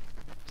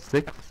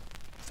 6,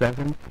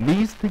 7,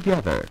 knees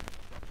together.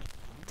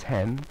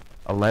 10,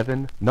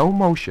 11, no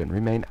motion.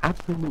 Remain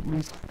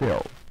absolutely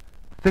still.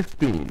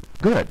 15,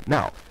 good.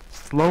 Now,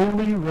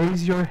 slowly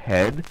raise your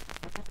head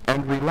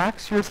and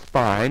relax your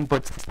spine,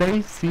 but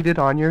stay seated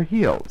on your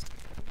heels.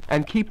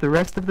 And keep the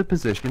rest of the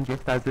position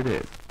just as it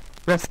is.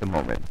 Rest a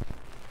moment.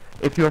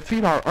 If your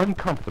feet are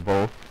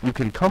uncomfortable, you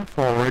can come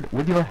forward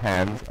with your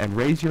hands and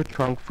raise your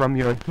trunk from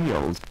your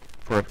heels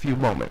for a few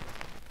moments.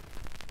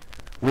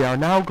 We are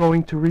now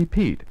going to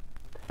repeat,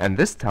 and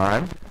this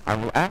time I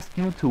will ask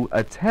you to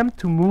attempt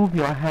to move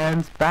your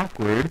hands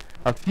backward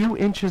a few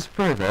inches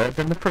further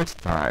than the first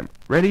time.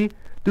 Ready?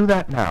 Do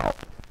that now.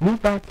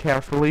 Move back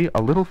carefully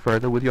a little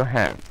further with your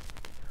hands.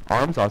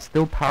 Arms are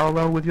still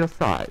parallel with your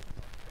sides.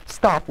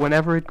 Stop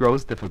whenever it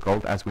grows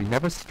difficult, as we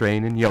never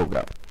strain in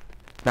yoga.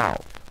 Now,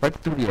 let's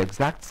do the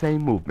exact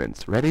same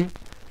movements. Ready?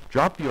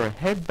 Drop your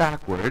head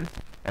backward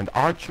and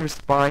arch your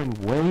spine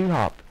way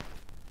up.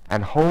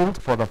 And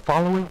hold for the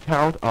following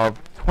count of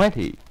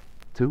 20.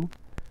 2,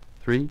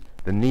 3,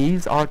 the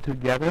knees are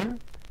together.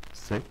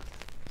 6,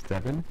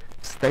 7,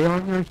 stay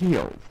on your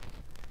heels.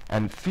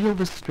 And feel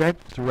the stretch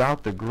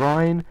throughout the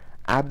groin,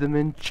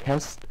 abdomen,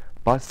 chest,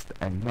 bust,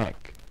 and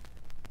neck.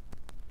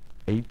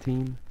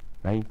 18,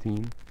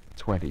 19,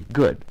 20.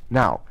 Good.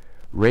 Now,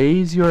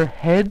 raise your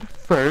head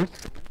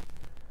first.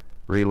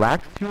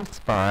 Relax your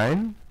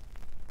spine.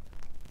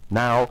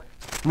 Now,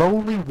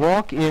 slowly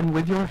walk in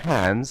with your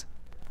hands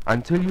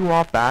until you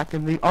are back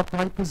in the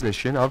upright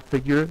position of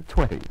figure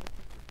 20.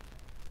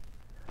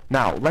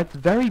 Now, let's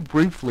very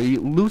briefly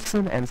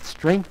loosen and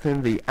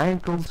strengthen the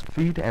ankles,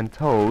 feet, and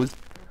toes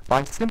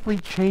by simply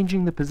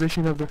changing the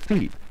position of the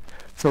feet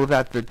so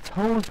that the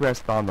toes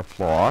rest on the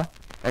floor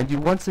and you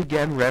once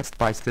again rest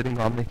by sitting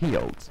on the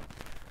heels.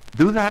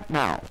 Do that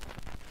now,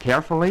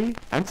 carefully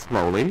and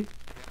slowly,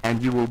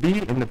 and you will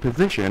be in the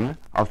position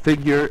of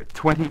figure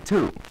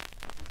 22.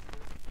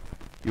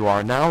 You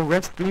are now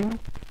resting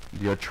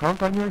your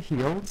trunk on your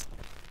heels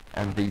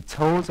and the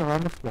toes are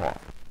on the floor.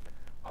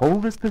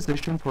 Hold this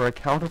position for a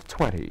count of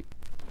 20.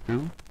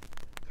 2,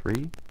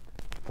 3,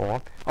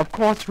 4. Of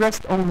course,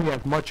 rest only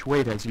as much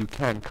weight as you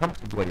can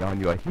comfortably on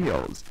your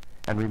heels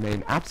and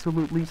remain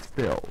absolutely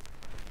still.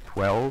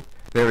 12.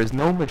 There is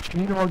no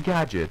machine or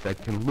gadget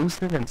that can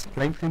loosen and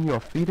strengthen your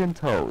feet and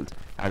toes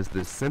as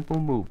this simple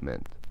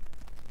movement.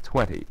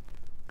 20.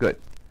 Good.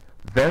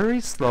 Very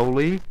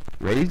slowly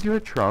raise your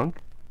trunk,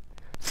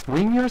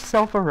 swing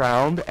yourself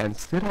around, and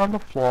sit on the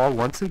floor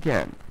once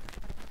again.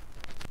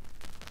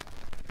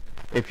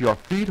 If your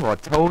feet or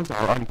toes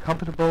are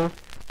uncomfortable,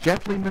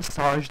 gently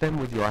massage them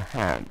with your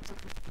hands.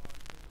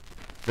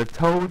 The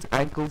toes,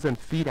 ankles, and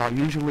feet are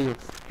usually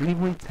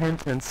extremely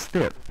tense and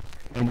stiff,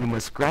 and you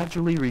must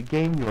gradually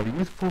regain your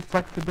youthful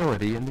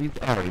flexibility in these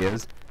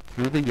areas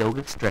through the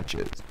yoga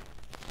stretches.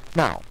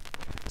 Now,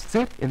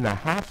 sit in the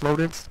half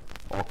lotus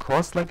or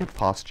cross-legged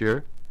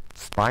posture,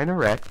 spine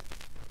erect,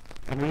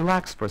 and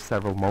relax for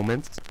several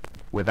moments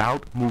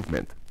without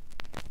movement.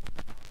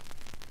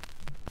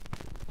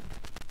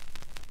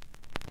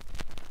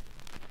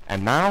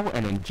 And now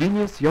an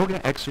ingenious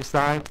yoga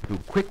exercise to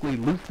quickly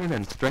loosen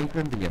and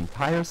strengthen the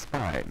entire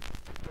spine.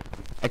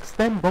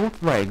 Extend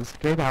both legs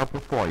straight out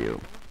before you.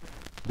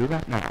 Do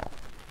that now.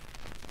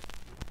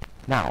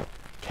 Now,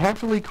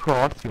 carefully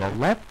cross your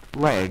left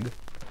leg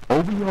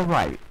over your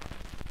right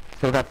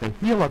so that the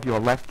heel of your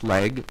left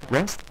leg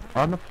rests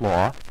on the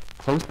floor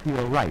close to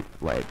your right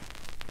leg.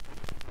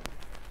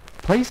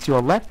 Place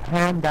your left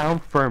hand down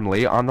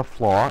firmly on the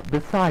floor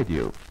beside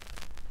you.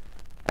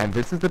 And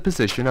this is the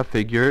position of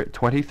figure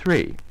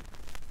 23.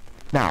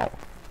 Now,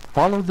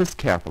 follow this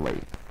carefully.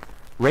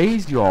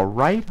 Raise your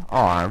right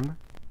arm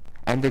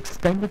and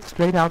extend it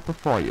straight out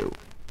before you.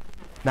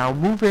 Now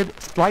move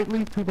it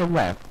slightly to the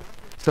left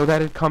so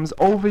that it comes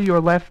over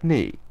your left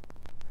knee.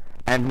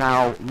 And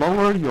now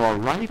lower your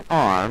right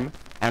arm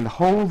and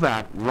hold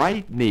that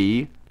right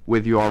knee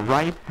with your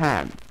right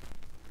hand.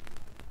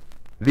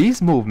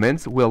 These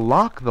movements will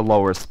lock the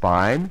lower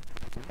spine,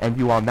 and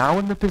you are now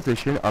in the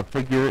position of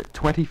figure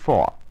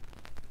 24.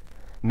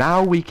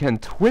 Now we can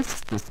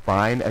twist the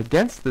spine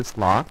against this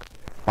lock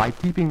by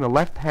keeping the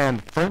left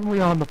hand firmly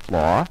on the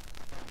floor.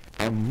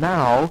 And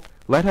now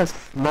let us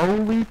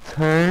slowly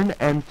turn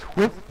and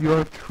twist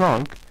your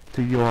trunk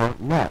to your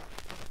left.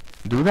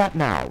 Do that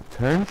now.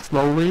 Turn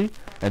slowly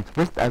and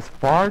twist as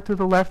far to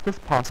the left as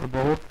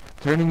possible,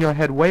 turning your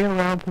head way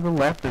around to the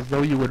left as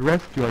though you would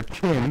rest your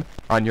chin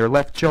on your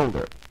left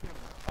shoulder.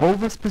 Hold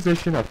this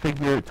position of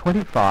figure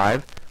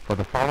 25 for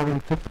the following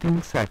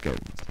 15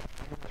 seconds.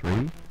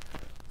 3,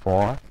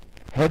 4,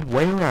 head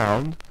way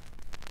around,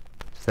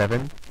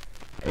 7,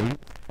 8,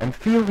 and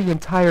feel the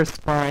entire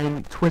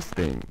spine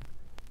twisting.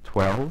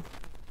 12,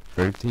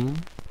 13,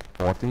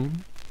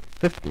 14,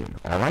 15.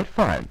 All right,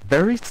 fine.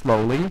 Very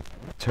slowly,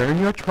 turn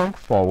your trunk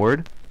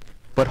forward,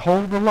 but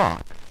hold the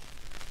lock.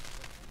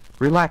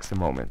 Relax a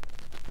moment.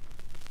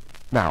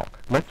 Now,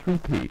 let's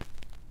repeat.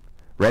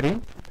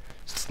 Ready?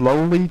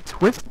 Slowly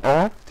twist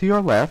off to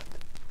your left.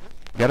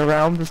 Get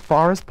around as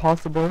far as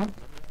possible.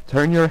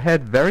 Turn your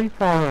head very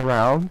far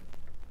around.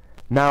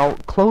 Now,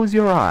 close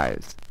your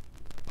eyes.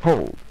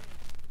 Hold.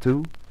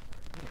 2,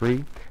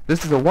 3.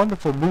 This is a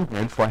wonderful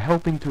movement for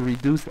helping to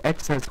reduce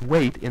excess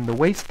weight in the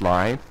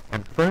waistline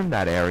and firm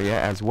that area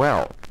as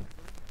well.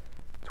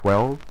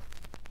 12,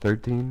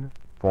 13,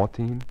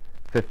 14,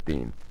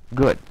 15.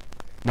 Good.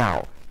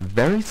 Now,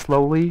 very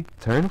slowly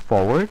turn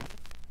forward.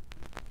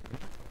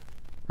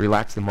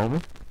 Relax a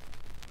moment.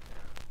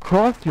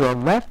 Cross your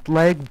left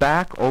leg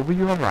back over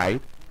your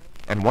right,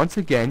 and once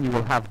again you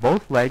will have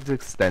both legs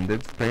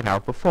extended straight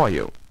out before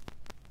you.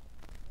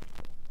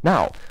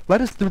 Now,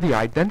 let us do the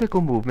identical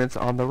movements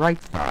on the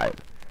right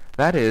side.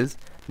 That is,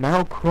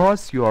 now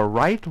cross your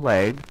right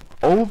leg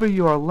over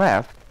your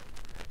left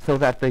so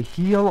that the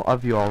heel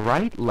of your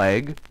right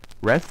leg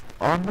rests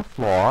on the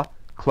floor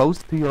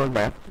close to your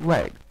left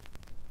leg.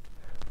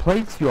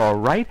 Place your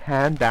right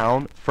hand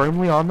down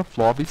firmly on the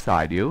floor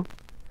beside you,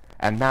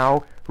 and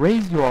now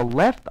raise your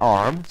left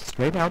arm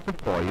straight out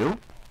before you.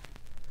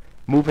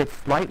 Move it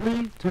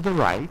slightly to the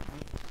right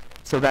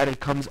so that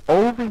it comes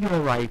over your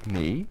right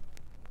knee.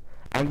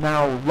 And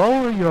now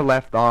lower your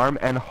left arm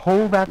and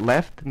hold that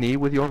left knee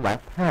with your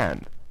left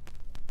hand.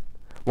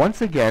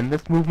 Once again,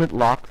 this movement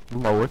locks the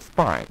lower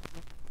spine.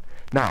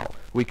 Now,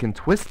 we can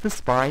twist the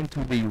spine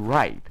to the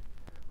right.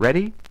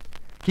 Ready?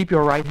 Keep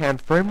your right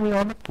hand firmly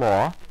on the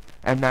floor,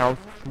 and now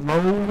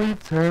slowly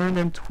turn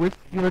and twist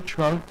your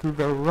trunk to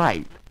the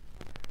right.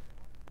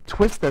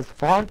 Twist as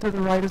far to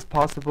the right as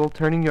possible,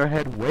 turning your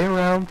head way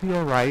around to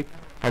your right,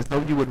 as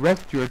though you would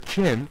rest your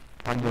chin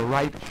on your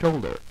right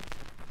shoulder.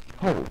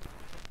 Hold.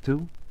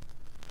 2,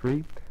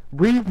 3.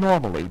 Breathe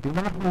normally. Do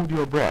not hold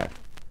your breath.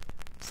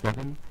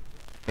 7,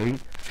 8.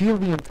 Feel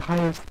the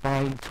entire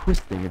spine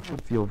twisting. It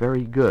should feel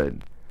very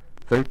good.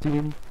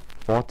 13,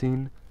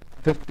 14,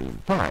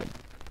 15. Fine.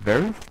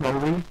 Very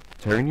slowly,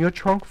 turn your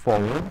trunk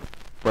forward,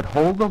 but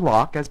hold the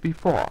lock as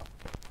before.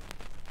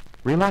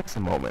 Relax a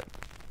moment.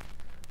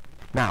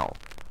 Now,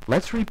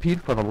 let's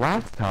repeat for the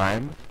last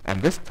time,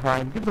 and this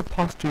time give the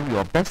posture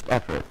your best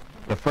effort.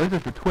 The further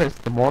the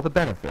twist, the more the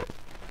benefit.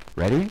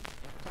 Ready?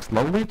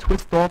 Slowly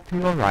twist off to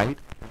your right.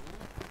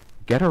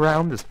 Get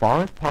around as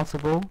far as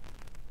possible.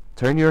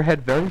 Turn your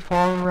head very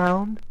far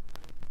around.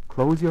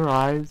 Close your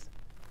eyes.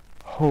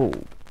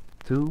 Hold.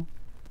 2,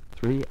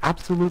 3.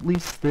 Absolutely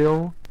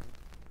still.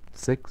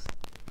 6,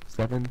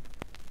 7,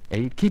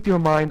 8. Keep your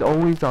mind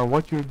always on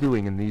what you're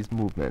doing in these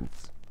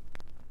movements.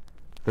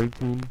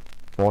 13,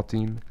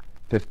 14,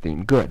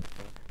 15. Good.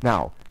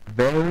 Now,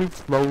 very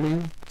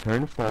slowly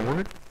turn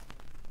forward.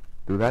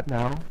 Do that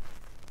now.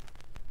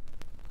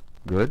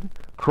 Good.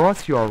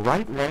 Cross your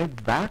right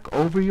leg back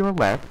over your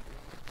left,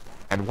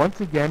 and once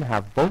again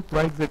have both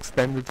legs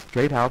extended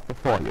straight out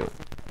before you.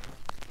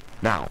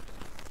 Now,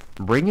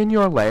 bring in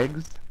your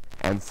legs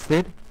and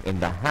sit in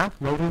the half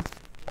lotus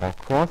or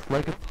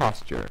cross-legged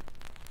posture.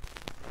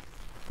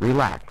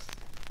 Relax.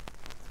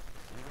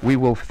 We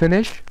will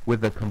finish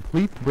with a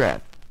complete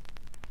breath.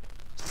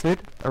 Sit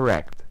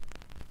erect.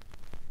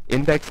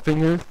 Index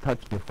fingers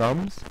touch the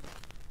thumbs.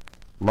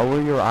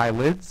 Lower your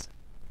eyelids.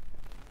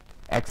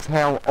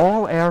 Exhale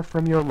all air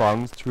from your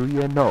lungs through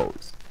your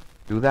nose.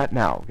 Do that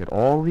now. Get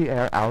all the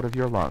air out of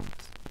your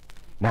lungs.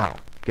 Now,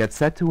 get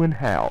set to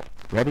inhale.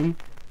 Ready?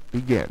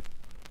 Begin.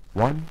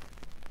 1,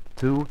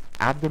 2,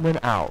 abdomen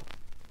out.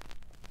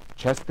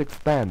 Chest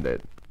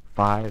expanded.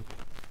 5,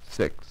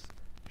 6.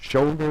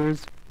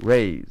 Shoulders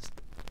raised.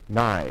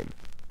 9.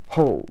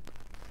 Hold.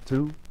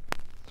 2,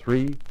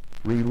 3.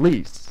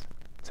 Release.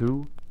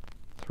 2,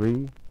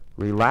 3.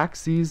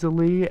 Relax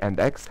easily and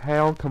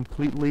exhale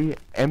completely,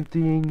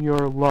 emptying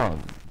your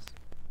lungs.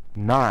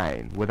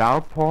 9.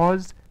 Without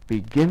pause,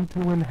 begin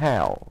to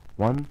inhale.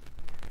 1,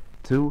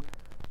 2,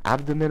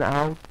 abdomen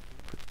out,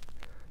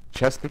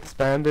 chest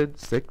expanded.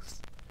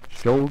 6.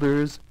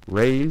 Shoulders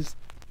raised.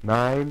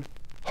 9.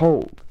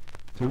 Hold.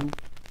 2,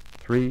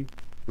 3.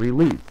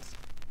 Release.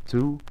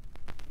 2,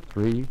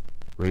 3.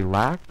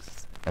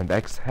 Relax and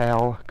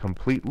exhale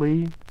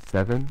completely.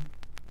 7,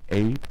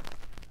 8,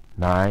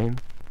 9.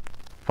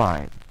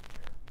 Fine.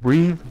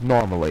 Breathe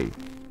normally.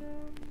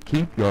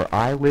 Keep your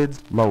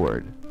eyelids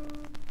lowered.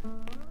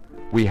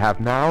 We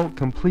have now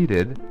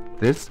completed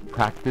this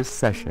practice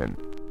session.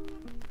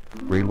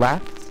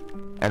 Relax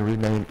and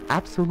remain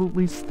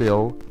absolutely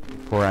still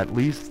for at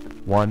least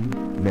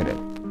 1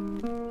 minute.